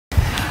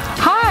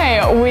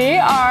Hi, we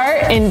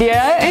are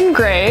India and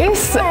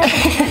Grace,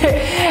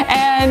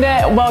 and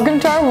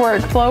welcome to our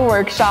workflow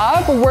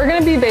workshop. We're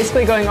going to be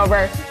basically going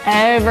over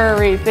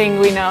everything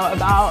we know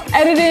about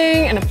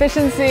editing and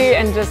efficiency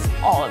and just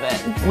all of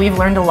it. We've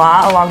learned a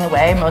lot along the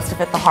way, most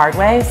of it the hard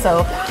way,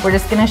 so we're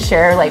just going to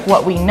share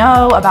what we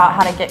know about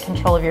how to get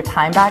control of your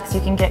time back so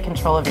you can get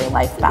control of your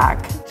life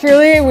back.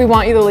 Truly, we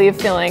want you to leave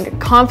feeling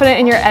confident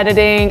in your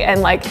editing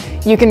and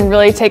you can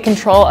really take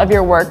control of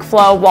your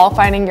workflow while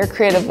finding your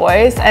creative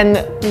voice and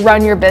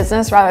run your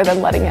business rather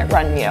than letting it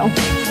run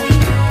you.